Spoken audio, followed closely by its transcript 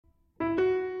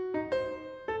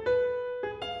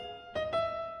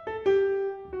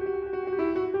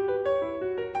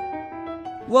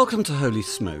Welcome to Holy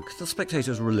Smoke, the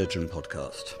Spectator's religion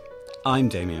podcast. I'm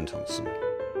Damian Thompson.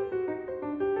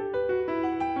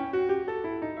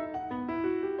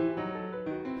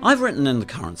 I've written in the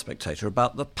current Spectator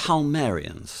about the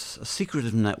Palmarians, a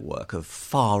secretive network of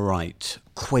far-right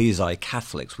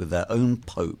quasi-Catholics with their own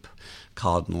pope,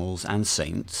 cardinals and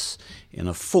saints in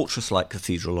a fortress-like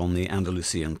cathedral on the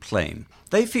Andalusian plain.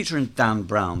 They feature in Dan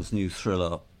Brown's new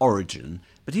thriller Origin,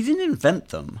 but he didn't invent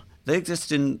them. They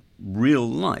exist in real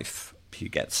life. He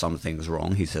gets some things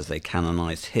wrong. He says they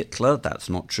canonized Hitler. That's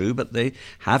not true, but they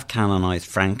have canonized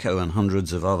Franco and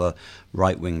hundreds of other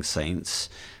right-wing saints.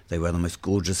 They wear the most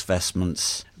gorgeous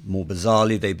vestments. More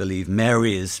bizarrely, they believe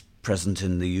Mary is present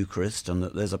in the Eucharist and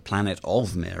that there's a planet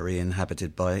of Mary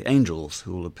inhabited by angels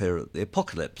who will appear at the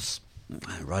apocalypse.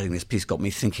 Writing this piece got me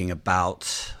thinking about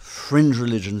fringe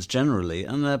religions generally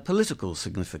and their political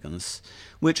significance,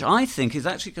 which I think is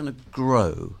actually going to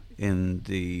grow in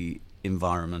the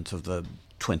environment of the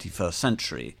 21st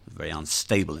century, a very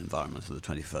unstable environment of the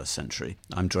 21st century.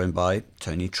 I'm joined by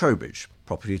Tony Trowbridge,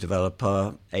 property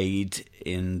developer, aide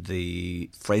in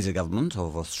the Fraser government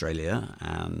of Australia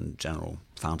and general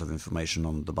fount of information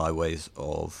on the byways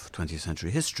of 20th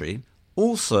century history.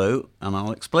 Also, and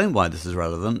I'll explain why this is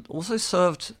relevant, also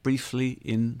served briefly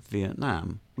in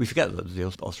Vietnam. We forget that the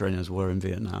Australians were in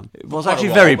Vietnam. It was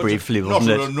actually very briefly,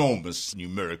 wasn't it? Not an enormous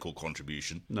numerical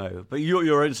contribution. No, but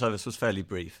your own service was fairly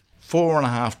brief.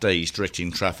 4.5 days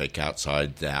directing traffic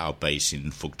outside our base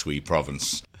in Phuoc Tuy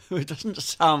province. It doesn't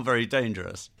sound very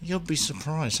dangerous. You'll be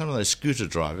surprised. Some of those scooter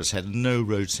drivers had no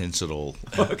road sense at all.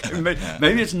 Okay,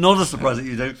 maybe it's not a surprise that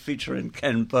you don't feature in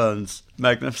Ken Burns'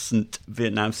 magnificent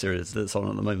Vietnam series that's on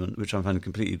at the moment, which I'm finding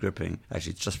completely gripping.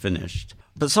 Actually, it's just finished.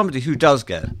 But somebody who does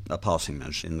get a passing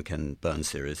mention in the Ken Burns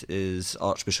series is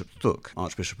Archbishop Thuc,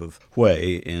 Archbishop of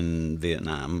Hue in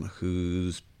Vietnam,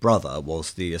 whose brother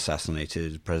was the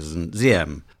assassinated President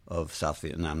Diem of South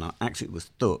Vietnam. Now, actually, it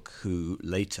was Thuc who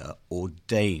later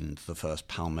ordained the first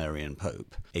Palmarian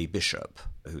pope, a bishop,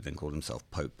 who then called himself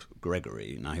Pope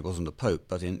Gregory. Now, he wasn't a pope,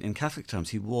 but in Catholic terms,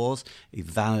 he was a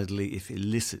validly, if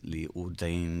illicitly,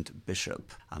 ordained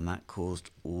bishop, and that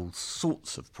caused all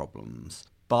sorts of problems.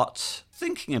 But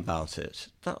thinking about it,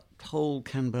 that whole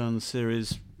Ken Burns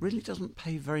series really doesn't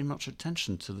pay very much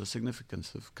attention to the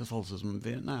significance of Catholicism in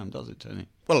Vietnam, does it, Tony?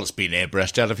 Well, it's been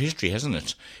airbrushed out of history, hasn't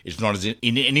it? It's not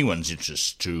in anyone's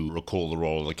interest to recall the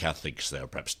role of the Catholics. They were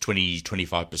perhaps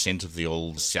 20-25% of the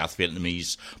old South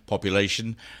Vietnamese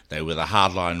population. They were the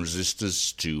hardline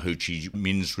resistors to Ho Chi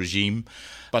Minh's regime,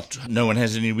 but no one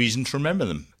has any reason to remember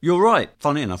them. You're right.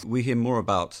 Funny enough, we hear more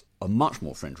about a much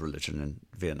more fringe religion in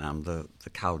Vietnam, the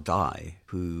Cao Dai,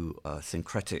 who are a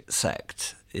syncretic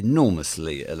sect,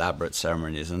 enormously elaborate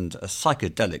ceremonies and a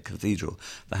psychedelic cathedral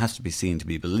that has to be seen to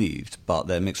be believed, but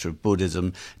they're a mixture of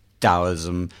Buddhism,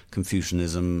 Taoism,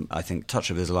 Confucianism, I think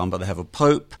touch of Islam, but they have a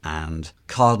pope and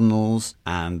cardinals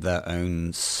and their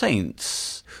own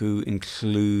saints who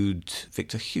include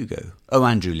Victor Hugo,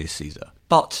 and Julius Caesar.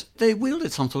 But they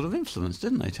wielded some sort of influence,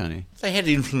 didn't they, Tony? They had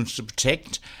influence to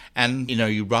protect, and,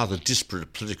 you rather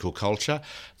disparate political culture.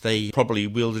 They probably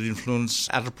wielded influence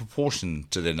out of proportion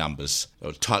to their numbers. They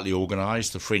were tightly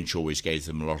organised. The French always gave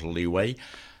them a lot of leeway.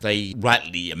 They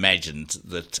rightly imagined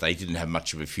that they didn't have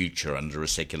much of a future under a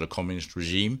secular communist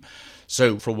regime.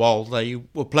 So for a while they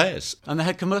were players. And they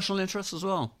had commercial interests as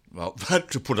well. Well,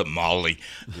 to put it mildly,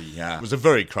 it was a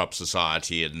very corrupt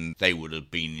society and they would have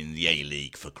been in the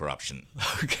A-League for corruption.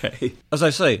 Okay. As I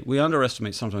say, we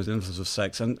underestimate sometimes the influence of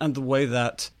sex and the way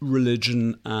that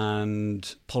religion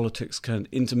and politics can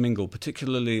intermingle,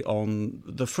 particularly on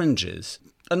the fringes.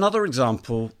 Another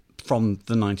example from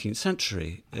the 19th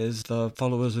century is the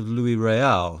followers of Louis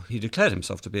Réal. He declared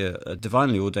himself to be a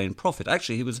divinely ordained prophet.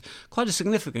 Actually, he was quite a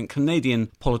significant Canadian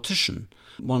politician,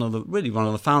 one of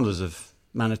the founders of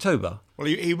Manitoba. Well,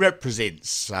 he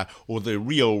represents, or the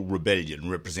real rebellion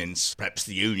represents perhaps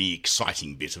the only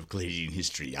exciting bit of Canadian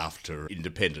history after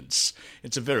independence.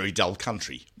 It's a very dull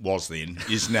country, was then,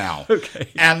 is now. Okay.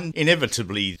 And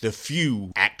inevitably, the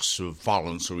few acts of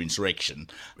violence or insurrection,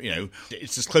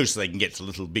 it's as close as they can get to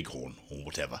Little Bighorn or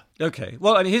whatever. Okay.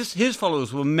 Well, and his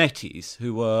followers were Métis,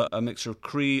 who were a mixture of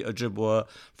Cree, Ojibwa,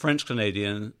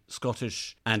 French-Canadian,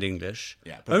 Scottish and English.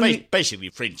 Yeah, but basically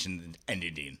French and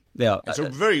Indian. Yeah. It's a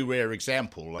very rare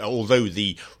example, although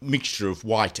the mixture of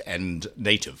white and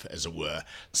native, as it were,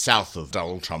 south of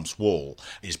Donald Trump's wall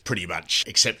is pretty much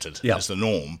accepted as the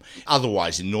norm.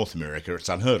 Otherwise, in North America, it's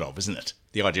unheard of, isn't it?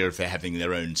 The idea of having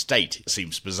their own state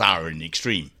seems bizarre in the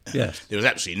extreme. Yes. There was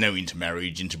absolutely no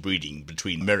intermarriage, interbreeding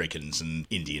between Americans and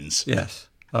Indians. Yes.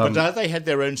 But they had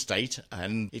their own state,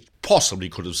 and it possibly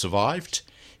could have survived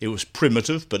It was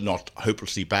primitive, but not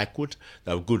hopelessly backward.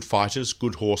 They were good fighters,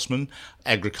 good horsemen,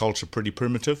 agriculture pretty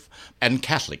primitive, and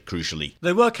Catholic, crucially.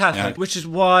 They were Catholic, which is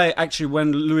why, actually,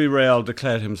 when Louis Real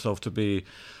declared himself to be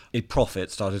a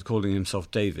prophet, started calling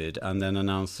himself David, and then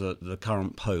announced that the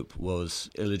current pope was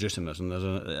illegitimate and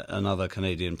that another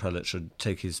Canadian prelate should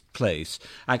take his place,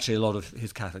 actually a lot of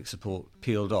his Catholic support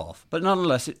peeled off. But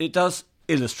nonetheless, it does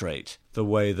illustrate the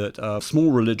way that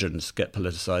small religions get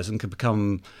politicized and can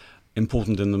become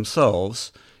important in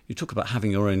themselves. You talk about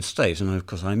having your own state, and of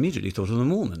course I immediately thought of the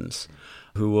Mormons,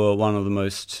 who were one of the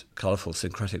most colourful,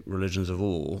 syncretic religions of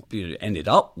all, ended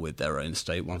up with their own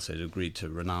state once they'd agreed to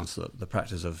renounce the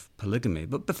practice of polygamy.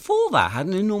 But before that, had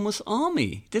an enormous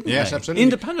army, didn't they? Yes, absolutely.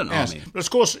 Independent army. But of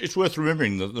course, it's worth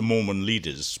remembering that the Mormon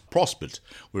leaders prospered,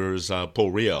 whereas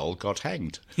Paul Riel got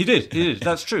hanged. He did.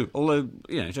 That's true. Although,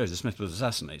 Joseph Smith was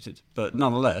assassinated. But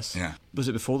nonetheless, was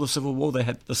it before the Civil War they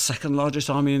had the second largest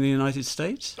army in the United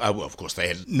States? Well, of course, they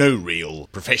had no real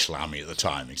professional army at the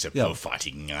time, except for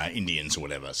fighting Indians or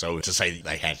whatever. So to say that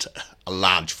they had a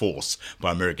large force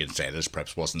by American standards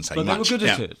perhaps wasn't saying much. But they were good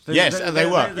at it. They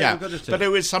were. They were good at it. But it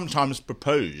was sometimes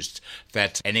proposed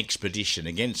that an expedition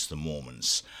against the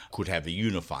Mormons could have a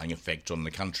unifying effect on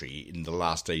the country in the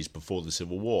last days before the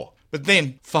Civil War. But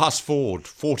then, fast forward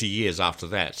 40 years after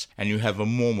that, and you have a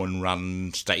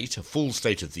Mormon-run state, a full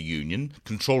state of the Union,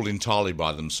 controlled entirely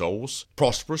by themselves,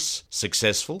 prosperous,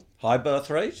 successful. High birth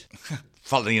rate?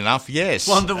 Funnily enough, yes.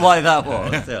 Wonder why that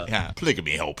was. Yeah,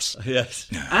 polygamy helps. Yes.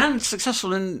 And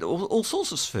successful in all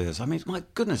sorts of spheres. I mean, my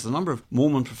goodness, the number of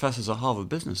Mormon professors at Harvard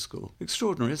Business School.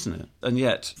 Extraordinary, isn't it? And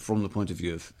yet, from the point of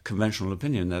view of conventional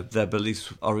opinion, their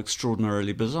beliefs are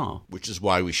extraordinarily bizarre. Which is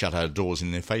why we shut our doors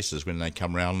in their faces when they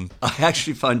come round. I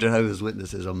actually find Jehovah's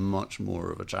Witnesses are much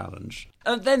more of a challenge.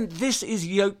 And then this is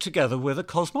yoked together with a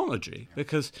cosmology,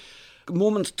 because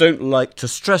Mormons don't like to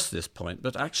stress this point,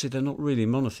 but actually they're not really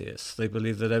monotheists. They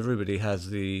believe that everybody has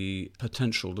the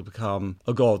potential to become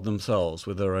a god themselves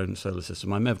with their own solar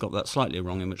system. I may have got that slightly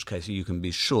wrong, in which case you can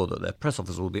be sure that their press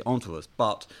officer will be onto us.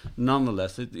 But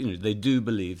nonetheless, they do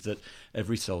believe that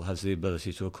every soul has the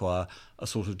ability to acquire a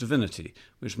sort of divinity,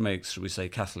 which makes, shall we say,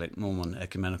 Catholic-Mormon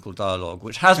ecumenical dialogue,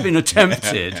 which has been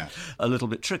attempted, a little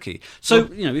bit tricky. So,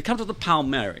 we come to the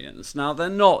Palmarians. Now, they're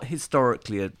not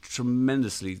historically a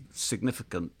tremendously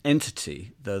significant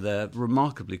entity, though they're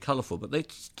remarkably colourful, but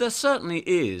there certainly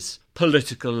is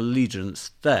political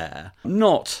allegiance there.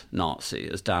 Not Nazi,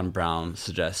 as Dan Brown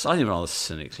suggests. I think rather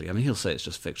cynically. I mean, he'll say it's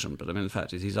just fiction, but I mean, the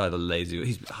fact is he's either lazy or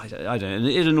I don't know. And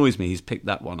it annoys me he's picked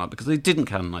that one up, because they didn't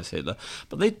canonise Hitler,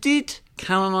 but they did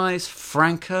canonise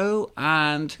Franco,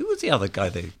 and who was the other guy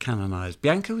they canonised?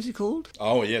 Bianco, was he called?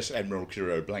 Oh, yes, Admiral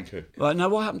Quiro Blanco. Right, now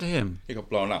what happened to him? He got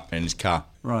blown up in his car.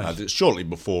 Right. Shortly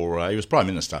before he was Prime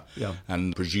Minister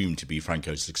and presumed to be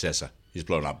Franco's successor. He was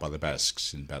blown up by the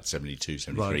Basques in about 72,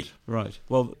 73. Right.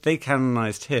 Well, they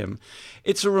canonised him.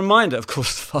 It's a reminder, of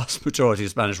course, the vast majority of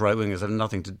Spanish right-wingers have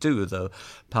nothing to do with the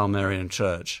Palmarian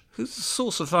Church, whose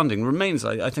source of funding remains,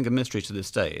 I think, a mystery to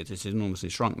this day. It's enormously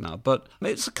shrunk now. But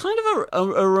it's a kind of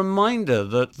a reminder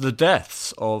that the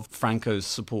deaths of Franco's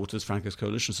supporters, Franco's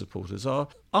coalition supporters, are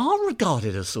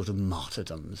regarded as sort of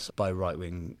martyrdoms by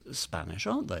right-wing Spanish,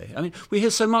 aren't they? I mean, we hear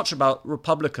so much about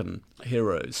Republican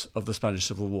heroes of the Spanish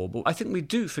Civil War, but I think we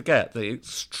do forget the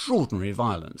extraordinary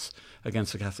violence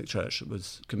against the Catholic Church that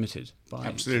was committed by...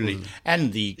 Absolutely.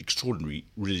 And the extraordinary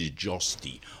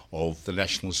religiosity of the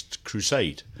Nationalist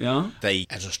Crusade. Yeah? They,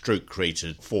 at a stroke,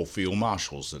 created 4 field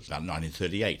marshals in about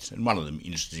 1938, and one of them,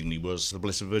 interestingly, was the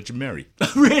Blessed Virgin Mary.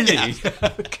 Really?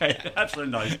 Yeah. Okay, that's a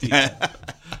nice detail.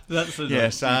 That's a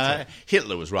nice detail.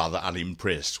 Hitler was rather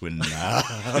unimpressed when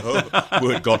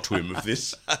word got to him of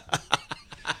this.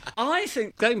 I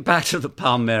think, going back to the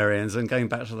Palmarians and going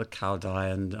back to the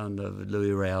Caudai and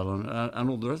Louis Real and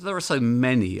all the rest, there are so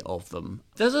many of them.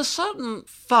 There's a certain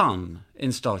fun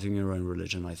in starting your own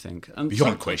religion, I think. And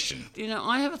beyond question.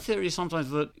 I have a theory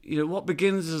sometimes that, what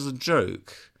begins as a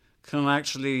joke can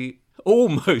actually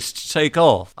almost take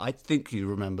off. I think you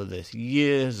remember this.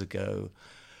 Years ago,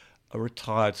 a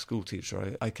retired school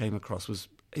teacher I came across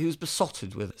he was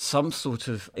besotted with some sort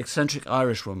of eccentric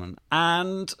Irish woman,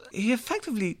 and he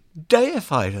effectively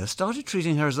deified her, started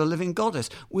treating her as a living goddess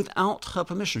without her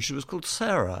permission. She was called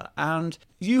Sarah, and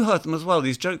you heard them as well,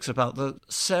 these jokes about the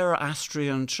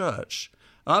Zoroastrian Church.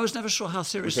 I was never sure how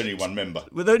serious... With only one member.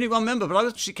 With only one member,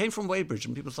 but she came from Weybridge,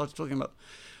 and people started talking about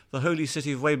the holy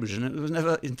city of Weybridge, and it was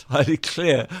never entirely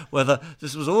clear whether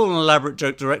this was all an elaborate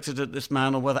joke directed at this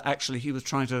man or whether actually he was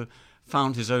trying to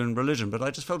found his own religion. But I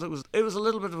just felt it was a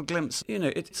little bit of a glimpse.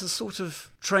 It's a sort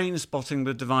of train spotting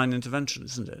with divine intervention,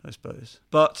 isn't it, I suppose?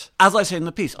 But as I say in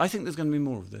the piece, I think there's going to be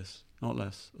more of this. not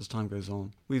less, as time goes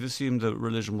on. We've assumed that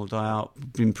religion will die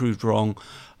out, been proved wrong.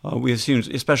 We assumed,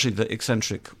 especially that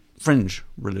eccentric fringe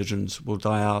religions will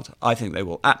die out. I think they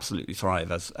will absolutely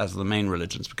thrive as the main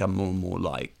religions become more and more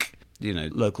like,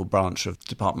 local branch of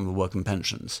Department of Work and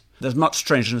Pensions. There's much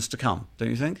strangeness to come,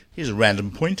 don't you think? Here's a random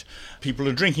point. People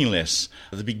are drinking less.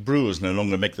 The big brewers no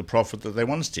longer make the profit that they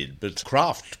once did, but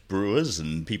craft brewers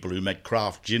and people who make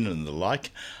craft gin and the like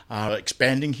are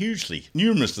expanding hugely.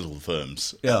 Numerous little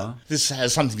firms. Yeah. This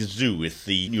has something to do with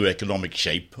the new economic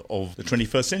shape of the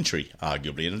 21st century,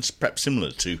 arguably, and it's perhaps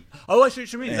similar to... Oh, I see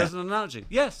what you mean. There's an analogy.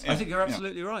 Yes, I think you're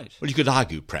absolutely right. Well, you could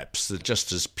argue, perhaps, that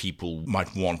just as people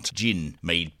might want gin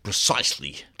made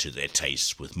precisely to their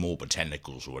taste with more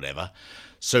botanicals or whatever,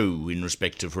 so in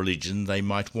respect of religion they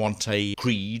might want a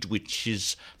creed which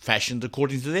is fashioned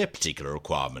according to their particular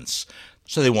requirements.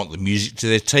 So they want the music to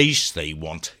their taste, they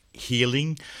want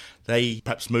healing, they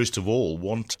perhaps most of all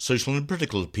want social and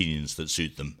political opinions that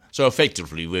suit them. So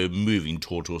effectively we're moving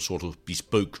toward a sort of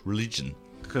bespoke religion.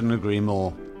 Couldn't agree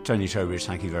more. Tony Trowbridge,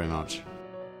 thank you very much.